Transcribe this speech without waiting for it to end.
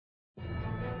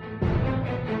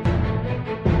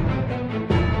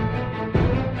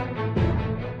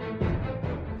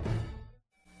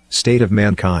State of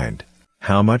Mankind.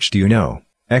 How much do you know?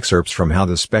 Excerpts from How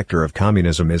the Spectre of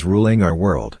Communism is Ruling Our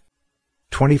World.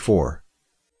 24.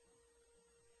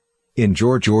 In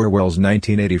George Orwell's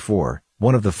 1984,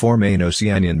 one of the four main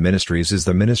Oceanian ministries is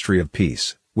the Ministry of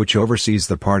Peace, which oversees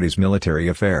the party's military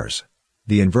affairs.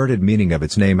 The inverted meaning of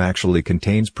its name actually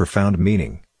contains profound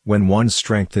meaning. When one's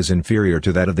strength is inferior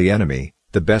to that of the enemy,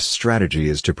 the best strategy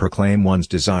is to proclaim one's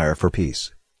desire for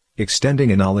peace.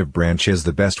 Extending an olive branch is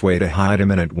the best way to hide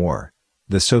imminent war.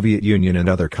 The Soviet Union and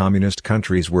other communist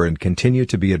countries were and continue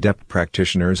to be adept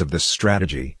practitioners of this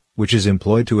strategy, which is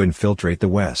employed to infiltrate the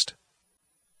West.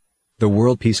 The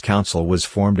World Peace Council was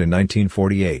formed in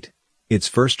 1948. Its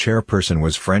first chairperson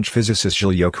was French physicist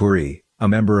Gilles Curie, a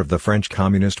member of the French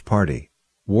Communist Party.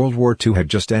 World War II had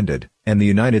just ended, and the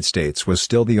United States was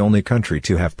still the only country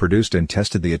to have produced and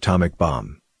tested the atomic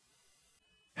bomb.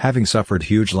 Having suffered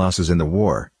huge losses in the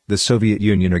war, the Soviet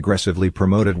Union aggressively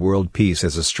promoted world peace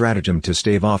as a stratagem to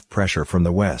stave off pressure from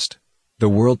the West. The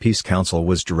World Peace Council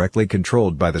was directly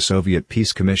controlled by the Soviet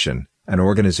Peace Commission, an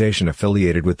organization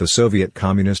affiliated with the Soviet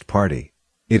Communist Party.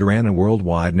 It ran a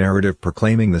worldwide narrative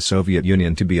proclaiming the Soviet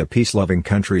Union to be a peace-loving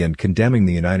country and condemning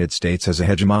the United States as a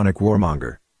hegemonic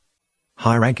warmonger.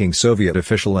 High-ranking Soviet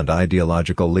official and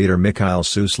ideological leader Mikhail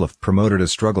Suslov promoted a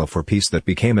struggle for peace that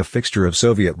became a fixture of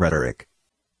Soviet rhetoric.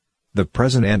 The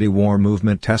present anti-war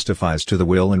movement testifies to the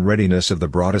will and readiness of the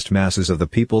broadest masses of the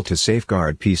people to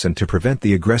safeguard peace and to prevent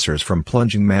the aggressors from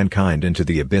plunging mankind into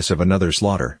the abyss of another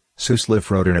slaughter,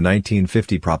 Suslov wrote in a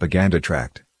 1950 propaganda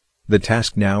tract. The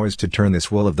task now is to turn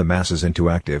this will of the masses into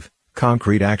active,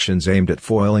 concrete actions aimed at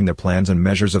foiling the plans and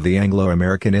measures of the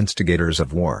Anglo-American instigators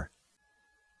of war.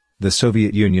 The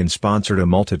Soviet Union sponsored a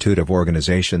multitude of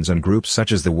organizations and groups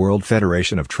such as the World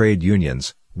Federation of Trade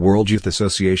Unions, World Youth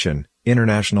Association,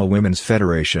 International Women's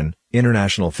Federation,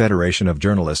 International Federation of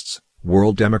Journalists,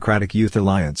 World Democratic Youth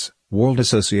Alliance, World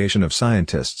Association of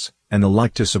Scientists, and the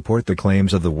like to support the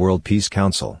claims of the World Peace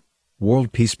Council.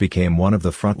 World peace became one of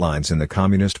the front lines in the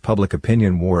communist public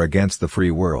opinion war against the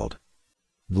free world.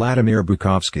 Vladimir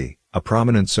Bukovsky, a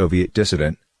prominent Soviet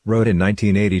dissident, wrote in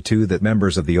 1982 that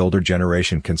members of the older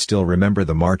generation can still remember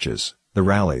the marches, the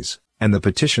rallies, and the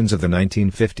petitions of the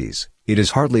 1950s. It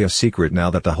is hardly a secret now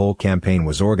that the whole campaign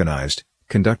was organized,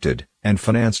 conducted, and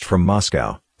financed from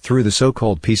Moscow, through the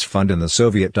so-called Peace Fund and the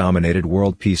Soviet-dominated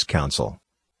World Peace Council.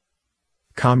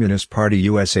 Communist Party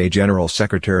USA General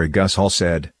Secretary Gus Hall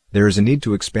said, "There is a need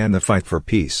to expand the fight for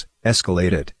peace,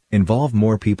 escalate it, involve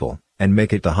more people, and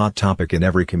make it the hot topic in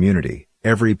every community,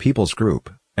 every people's group,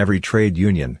 every trade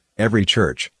union, every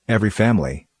church, every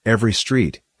family, every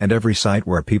street, and every site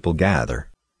where people gather."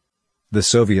 The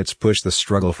Soviets pushed the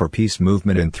struggle for peace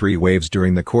movement in three waves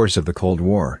during the course of the Cold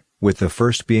War, with the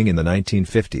first being in the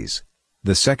 1950s.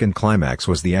 The second climax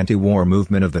was the anti-war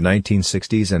movement of the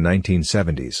 1960s and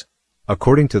 1970s.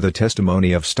 According to the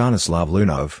testimony of Stanislav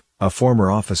Lunov, a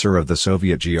former officer of the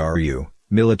Soviet GRU,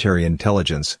 military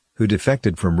intelligence, who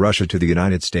defected from Russia to the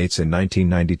United States in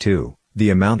 1992,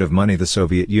 the amount of money the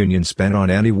Soviet Union spent on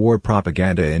anti-war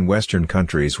propaganda in Western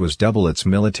countries was double its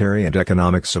military and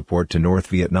economic support to North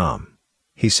Vietnam.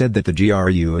 He said that the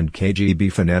GRU and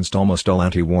KGB financed almost all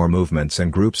anti-war movements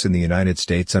and groups in the United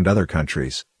States and other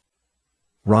countries.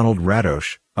 Ronald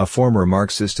Radosh, a former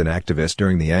Marxist and activist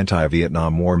during the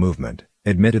anti-Vietnam War movement,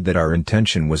 admitted that our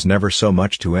intention was never so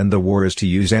much to end the war as to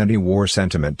use anti-war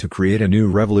sentiment to create a new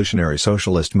revolutionary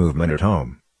socialist movement at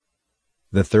home.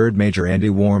 The third major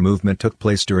anti-war movement took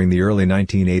place during the early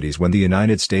 1980s when the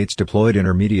United States deployed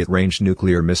intermediate-range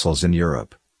nuclear missiles in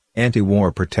Europe.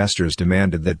 Anti-war protesters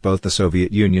demanded that both the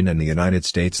Soviet Union and the United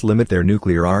States limit their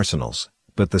nuclear arsenals,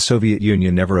 but the Soviet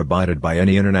Union never abided by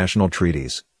any international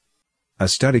treaties. A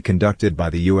study conducted by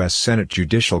the U.S. Senate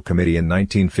Judicial Committee in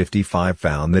 1955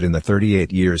 found that in the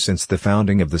 38 years since the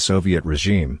founding of the Soviet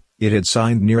regime, it had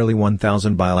signed nearly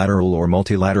 1,000 bilateral or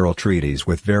multilateral treaties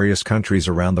with various countries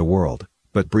around the world,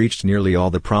 but breached nearly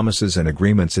all the promises and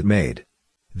agreements it made.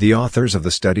 The authors of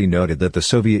the study noted that the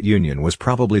Soviet Union was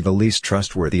probably the least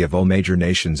trustworthy of all major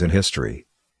nations in history.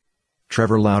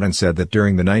 Trevor Loudon said that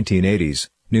during the 1980s,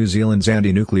 New Zealand's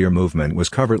anti-nuclear movement was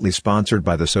covertly sponsored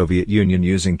by the Soviet Union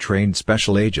using trained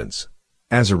special agents.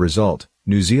 As a result,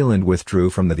 New Zealand withdrew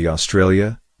from the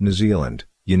Australia, New Zealand,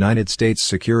 United States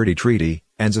Security Treaty,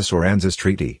 ANZUS or ANZUS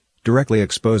Treaty, directly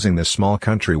exposing this small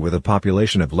country with a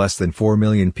population of less than 4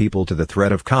 million people to the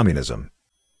threat of communism.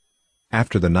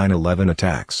 After the 9/11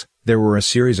 attacks, there were a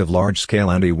series of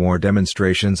large-scale anti-war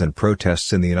demonstrations and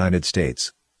protests in the United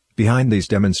States. Behind these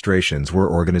demonstrations were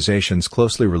organizations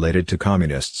closely related to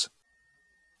communists.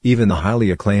 Even the highly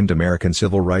acclaimed American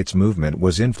civil rights movement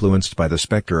was influenced by the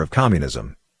specter of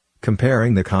communism.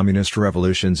 Comparing the communist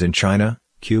revolutions in China,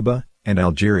 Cuba, and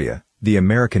Algeria, the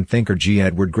American thinker G.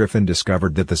 Edward Griffin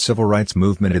discovered that the civil rights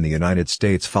movement in the United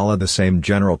States followed the same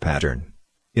general pattern.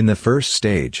 In the first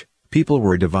stage, people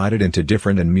were divided into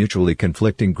different and mutually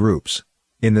conflicting groups.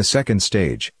 In the second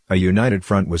stage, a united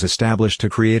front was established to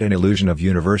create an illusion of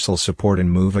universal support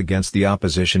and move against the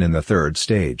opposition in the third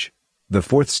stage. The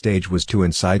fourth stage was to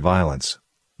incite violence.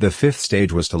 The fifth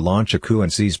stage was to launch a coup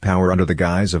and seize power under the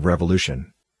guise of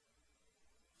revolution.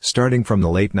 Starting from the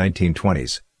late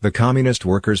 1920s, the Communist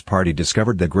Workers' Party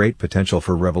discovered the great potential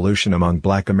for revolution among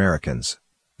Black Americans.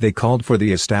 They called for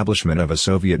the establishment of a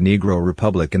Soviet Negro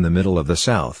Republic in the middle of the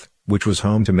South, which was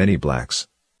home to many blacks.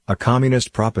 A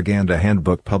communist propaganda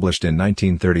handbook published in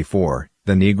 1934,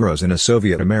 The Negroes in a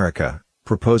Soviet America,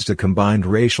 proposed a combined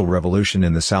racial revolution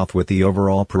in the South with the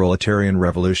overall proletarian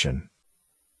revolution.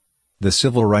 The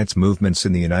civil rights movements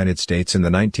in the United States in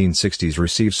the 1960s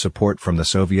received support from the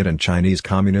Soviet and Chinese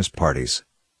Communist parties.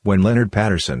 When Leonard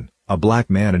Patterson, a black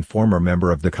man and former member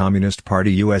of the Communist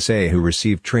Party USA who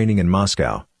received training in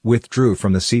Moscow, withdrew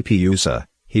from the CPUSA,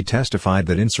 he testified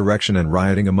that insurrection and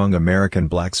rioting among American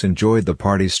blacks enjoyed the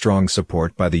party's strong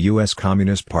support by the U.S.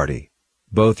 Communist Party.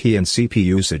 Both he and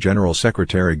CPUSA General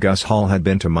Secretary Gus Hall had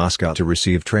been to Moscow to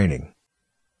receive training.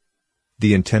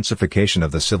 The intensification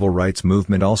of the civil rights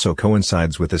movement also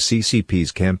coincides with the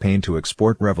CCP's campaign to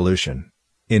export revolution.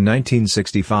 In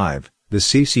 1965, the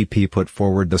CCP put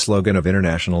forward the slogan of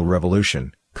International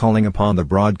Revolution, calling upon the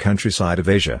broad countryside of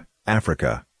Asia,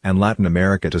 Africa, and Latin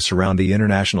America to surround the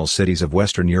international cities of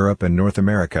Western Europe and North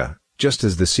America, just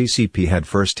as the CCP had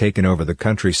first taken over the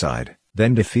countryside,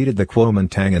 then defeated the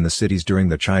Kuomintang in the cities during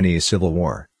the Chinese Civil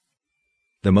War.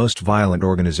 The most violent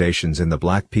organizations in the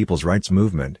Black People's Rights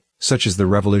Movement, such as the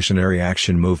Revolutionary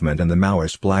Action Movement and the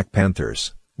Maoist Black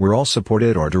Panthers, were all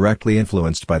supported or directly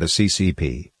influenced by the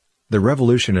CCP. The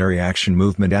Revolutionary Action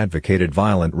Movement advocated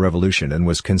violent revolution and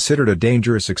was considered a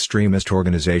dangerous extremist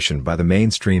organization by the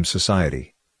mainstream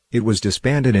society. It was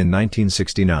disbanded in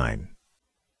 1969.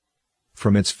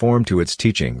 From its form to its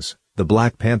teachings, the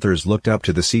Black Panthers looked up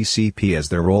to the CCP as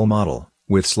their role model,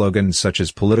 with slogans such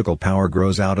as "Political power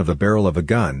grows out of the barrel of a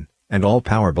gun," and "All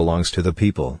power belongs to the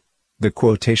people." The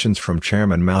quotations from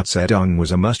Chairman Mao Zedong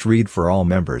was a must-read for all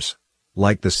members.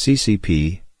 Like the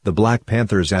CCP, the Black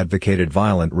Panthers advocated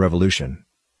violent revolution.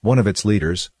 One of its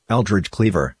leaders, Eldridge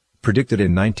Cleaver, predicted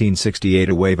in 1968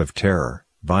 a wave of terror,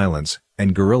 violence,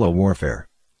 and guerrilla warfare.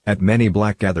 At many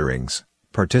black gatherings,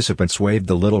 participants waved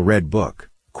the Little Red Book,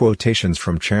 quotations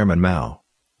from Chairman Mao.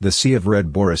 The Sea of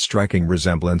Red bore a striking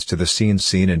resemblance to the scenes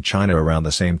seen in China around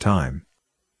the same time.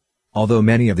 Although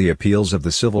many of the appeals of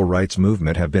the civil rights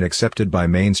movement have been accepted by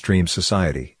mainstream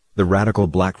society, the radical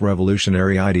black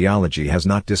revolutionary ideology has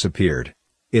not disappeared.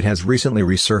 It has recently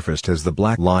resurfaced as the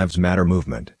Black Lives Matter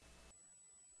movement.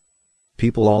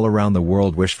 People all around the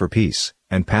world wish for peace,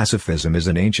 and pacifism is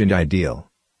an ancient ideal.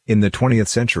 In the 20th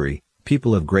century,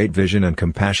 people of great vision and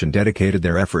compassion dedicated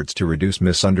their efforts to reduce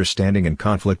misunderstanding and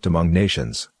conflict among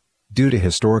nations. Due to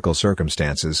historical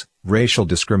circumstances, racial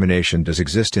discrimination does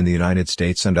exist in the United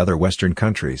States and other Western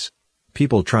countries.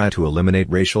 People try to eliminate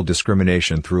racial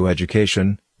discrimination through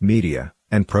education, media,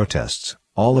 and protests,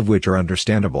 all of which are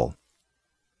understandable.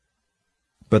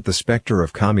 But the specter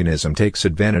of communism takes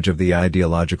advantage of the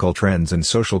ideological trends and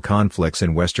social conflicts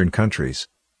in Western countries.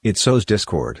 It sows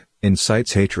discord,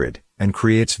 incites hatred, and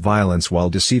creates violence while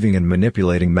deceiving and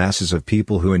manipulating masses of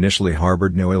people who initially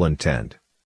harbored no ill intent.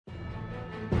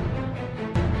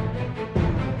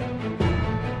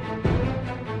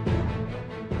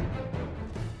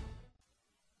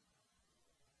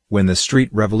 When the street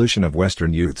revolution of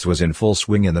Western youths was in full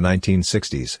swing in the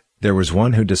 1960s, there was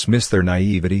one who dismissed their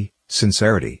naivety,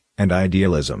 sincerity, and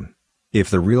idealism. If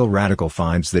the real radical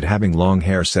finds that having long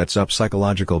hair sets up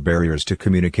psychological barriers to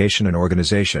communication and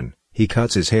organization, he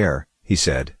cuts his hair, he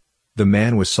said. The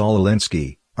man was Saul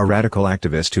Alinsky, a radical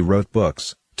activist who wrote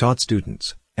books, taught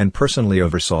students, and personally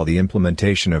oversaw the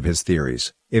implementation of his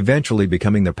theories, eventually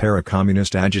becoming the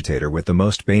para-communist agitator with the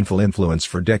most baneful influence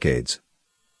for decades.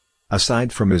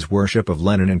 Aside from his worship of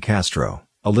Lenin and Castro,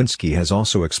 Alinsky has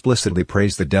also explicitly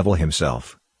praised the devil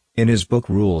himself. In his book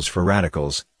Rules for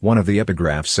Radicals, one of the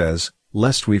epigraphs says,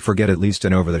 "Lest we forget at least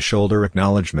an over-the-shoulder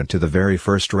acknowledgement to the very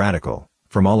first radical,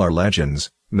 from all our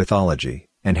legends, mythology,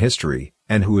 and history,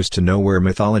 and who is to know where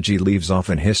mythology leaves off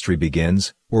and history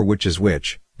begins, or which is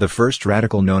which, the first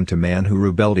radical known to man who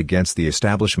rebelled against the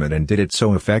establishment and did it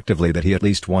so effectively that he at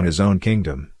least won his own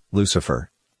kingdom, Lucifer."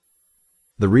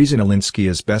 The reason Alinsky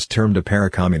is best termed a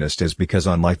para-communist is because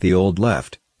unlike the old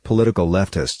left, political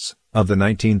leftists, of the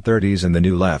 1930s and the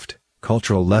new left,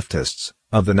 cultural leftists,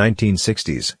 Of the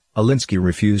 1960s, Alinsky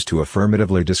refused to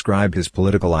affirmatively describe his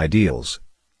political ideals.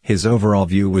 His overall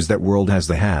view was that world has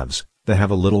the haves, the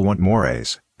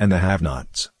have-a-little-want-mores, and the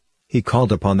have-nots. He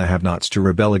called upon the have-nots to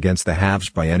rebel against the haves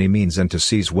by any means and to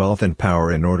seize wealth and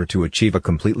power in order to achieve a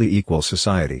completely equal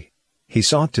society. He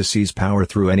sought to seize power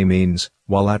through any means,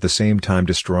 while at the same time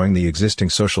destroying the existing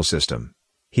social system.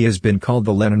 He has been called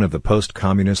the Lenin of the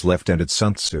post-communist left and its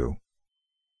Sun Tzu.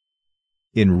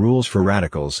 In Rules for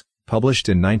Radicals, published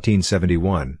in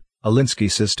 1971,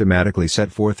 Alinsky systematically set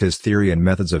forth his theory and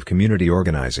methods of community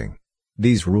organizing.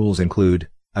 These rules include: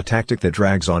 a tactic that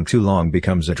drags on too long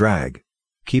becomes a drag.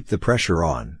 Keep the pressure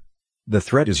on. The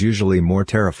threat is usually more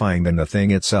terrifying than the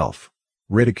thing itself.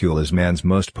 Ridicule is man's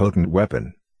most potent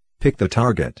weapon. Pick the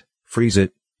target, freeze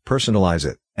it, personalize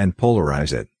it, and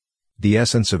polarize it. The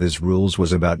essence of his rules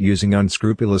was about using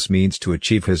unscrupulous means to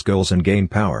achieve his goals and gain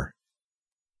power.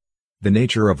 The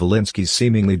nature of Alinsky's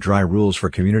seemingly dry rules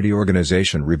for community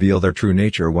organization reveal their true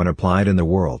nature when applied in the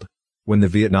world. When the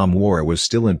Vietnam War was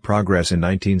still in progress in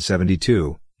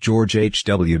 1972, George H.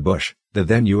 W. Bush, the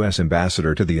then U.S.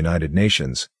 ambassador to the United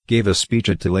Nations, gave a speech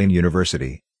at Tulane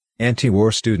University.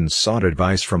 Anti-war students sought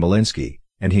advice from Alinsky,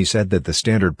 and he said that the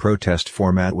standard protest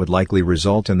format would likely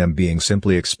result in them being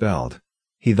simply expelled.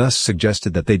 He thus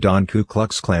suggested that they don Ku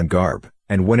Klux Klan garb,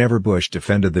 and whenever Bush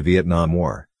defended the Vietnam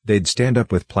War, they'd stand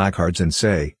up with placards and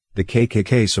say, "The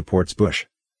KKK supports Bush."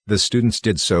 The students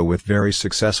did so with very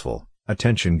successful,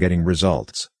 attention-getting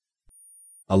results.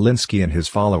 Alinsky and his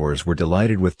followers were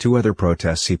delighted with two other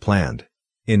protests he planned.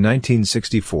 In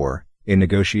 1964, in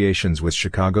negotiations with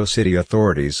Chicago city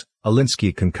authorities,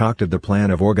 Alinsky concocted the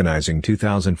plan of organizing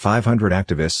 2,500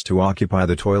 activists to occupy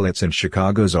the toilets in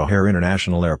Chicago's O'Hare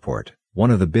International Airport,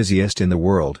 one of the busiest in the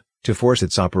world, to force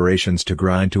its operations to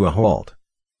grind to a halt.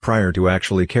 Prior to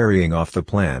actually carrying off the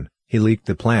plan, he leaked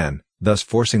the plan, thus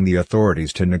forcing the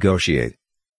authorities to negotiate.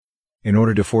 In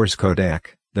order to force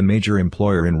Kodak, the major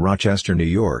employer in Rochester, New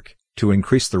York, to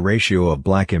increase the ratio of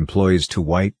black employees to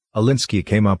white, Alinsky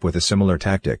came up with a similar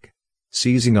tactic.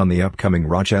 Seizing on the upcoming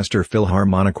Rochester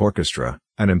Philharmonic Orchestra,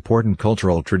 an important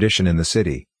cultural tradition in the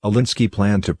city, Alinsky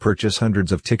planned to purchase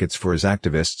hundreds of tickets for his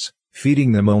activists,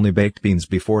 feeding them only baked beans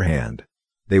beforehand.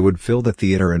 They would fill the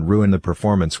theater and ruin the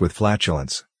performance with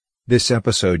flatulence. This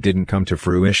episode didn't come to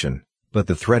fruition, but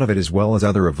the threat of it, as well as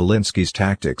other of Alinsky's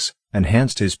tactics,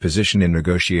 enhanced his position in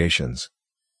negotiations.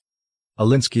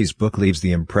 Alinsky's book leaves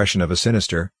the impression of a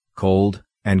sinister, cold,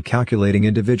 and calculating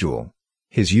individual.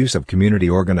 His use of community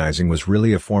organizing was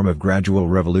really a form of gradual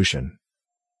revolution.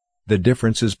 The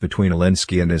differences between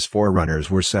Alinsky and his forerunners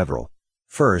were several.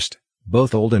 First,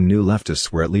 both old and new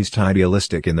leftists were at least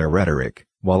idealistic in their rhetoric,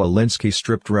 while Alinsky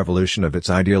stripped revolution of its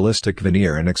idealistic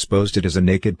veneer and exposed it as a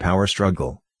naked power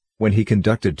struggle. When he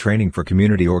conducted training for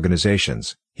community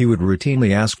organizations, he would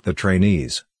routinely ask the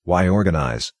trainees, "Why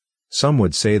organize?" Some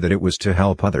would say that it was to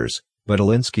help others, but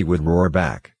Alinsky would roar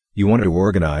back, "You want to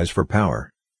organize for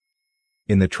power."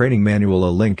 In the training manual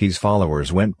Alinsky's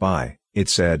followers went by, it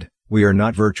said, "We are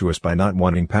not virtuous by not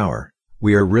wanting power.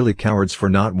 We are really cowards for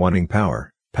not wanting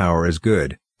power. Power is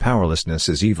good, powerlessness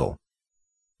is evil."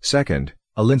 Second,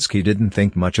 Alinsky didn't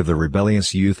think much of the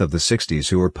rebellious youth of the 60s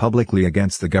who were publicly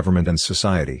against the government and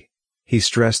society. He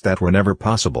stressed that whenever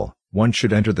possible, one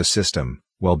should enter the system,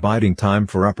 while biding time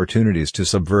for opportunities to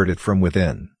subvert it from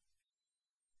within.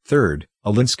 Third,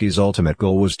 Alinsky's ultimate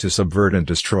goal was to subvert and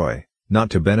destroy, not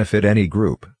to benefit any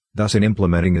group. Thus, in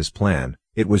implementing his plan,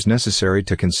 it was necessary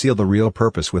to conceal the real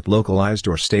purpose with localized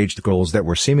or staged goals that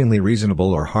were seemingly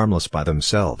reasonable or harmless by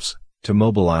themselves, to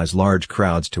mobilize large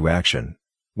crowds to action.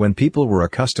 When people were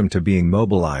accustomed to being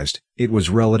mobilized, it was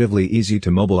relatively easy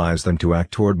to mobilize them to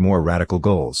act toward more radical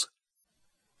goals.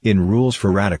 In Rules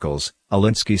for Radicals,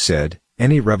 Alinsky said,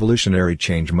 "Any revolutionary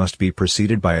change must be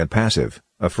preceded by a passive,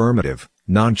 affirmative,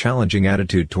 non-challenging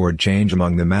attitude toward change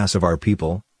among the mass of our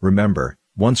people. Remember,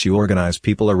 once you organize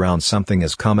people around something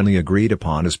as commonly agreed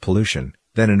upon as pollution,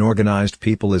 then an organized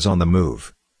people is on the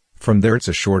move. From there it's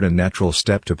a short and natural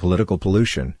step to political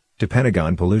pollution, to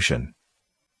Pentagon pollution."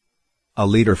 A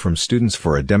leader from Students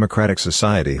for a Democratic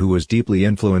Society who was deeply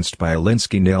influenced by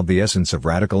Alinsky nailed the essence of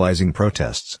radicalizing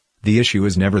protests. The issue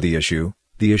is never the issue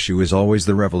is always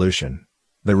the revolution.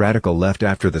 The radical left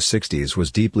after the 60s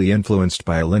was deeply influenced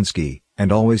by Alinsky,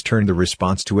 and always turned the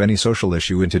response to any social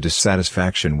issue into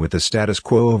dissatisfaction with the status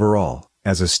quo overall,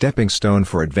 as a stepping stone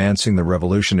for advancing the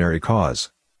revolutionary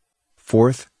cause.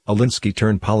 Fourth, Alinsky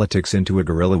turned politics into a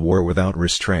guerrilla war without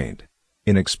restraint.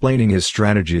 In explaining his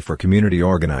strategy for community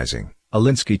organizing,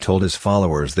 Alinsky told his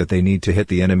followers that they need to hit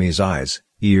the enemy's eyes,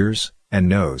 ears, and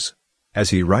nose. As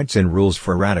he writes in Rules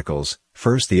for Radicals,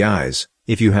 first the eyes: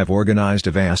 "If you have organized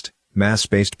a vast,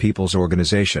 mass-based people's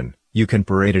organization, you can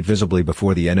parade it visibly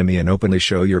before the enemy and openly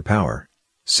show your power.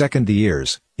 Second, the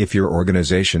ears. If your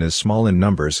organization is small in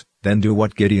numbers, then do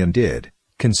what Gideon did.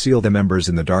 Conceal the members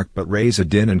in the dark but raise a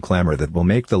din and clamor that will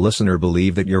make the listener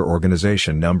believe that your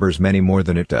organization numbers many more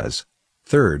than it does.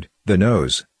 Third, the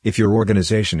nose. If your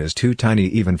organization is too tiny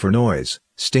even for noise,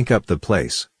 stink up the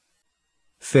place.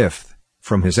 Fifth,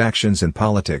 from his actions in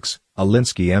politics,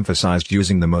 Alinsky emphasized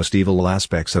using the most evil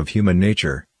aspects of human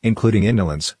nature, including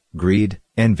indolence, greed,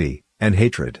 envy, and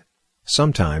hatred.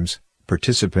 Sometimes,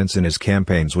 participants in his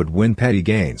campaigns would win petty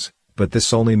gains, but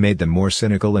this only made them more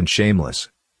cynical and shameless.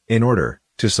 In order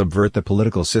to subvert the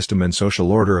political system and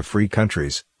social order of free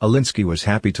countries, Alinsky was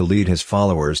happy to lead his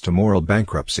followers to moral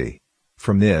bankruptcy.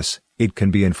 From this, it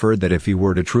can be inferred that if he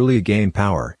were to truly gain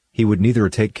power, he would neither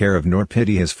take care of nor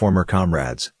pity his former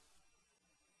comrades.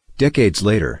 Decades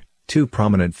later, two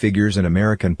prominent figures in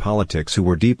American politics who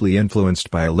were deeply influenced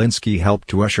by Alinsky helped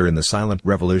to usher in the silent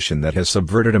revolution that has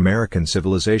subverted American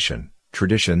civilization,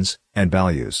 traditions, and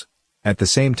values. At the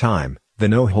same time, the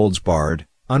no-holds-barred,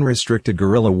 unrestricted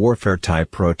guerrilla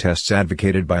warfare-type protests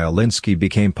advocated by Alinsky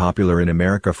became popular in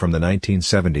America from the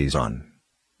 1970s on.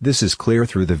 This is clear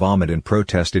through the vomit and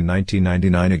protest in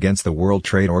 1999 against the World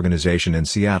Trade Organization in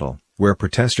Seattle, where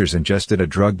protesters ingested a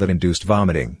drug that induced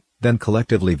vomiting, then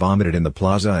collectively vomited in the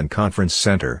Plaza and Conference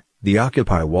Center, the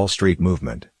Occupy Wall Street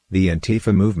movement, the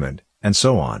Antifa movement, and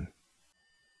so on.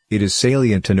 It is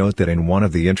salient to note that in one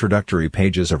of the introductory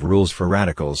pages of Rules for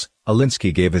Radicals,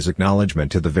 Alinsky gave his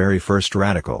acknowledgement to the very first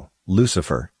radical,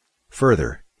 Lucifer.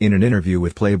 Further, in an interview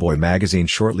with Playboy magazine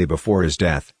shortly before his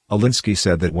death, Alinsky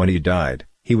said that when he died,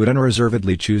 he would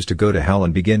unreservedly choose to go to hell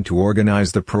and begin to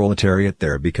organize the proletariat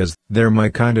there because they're my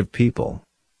kind of people.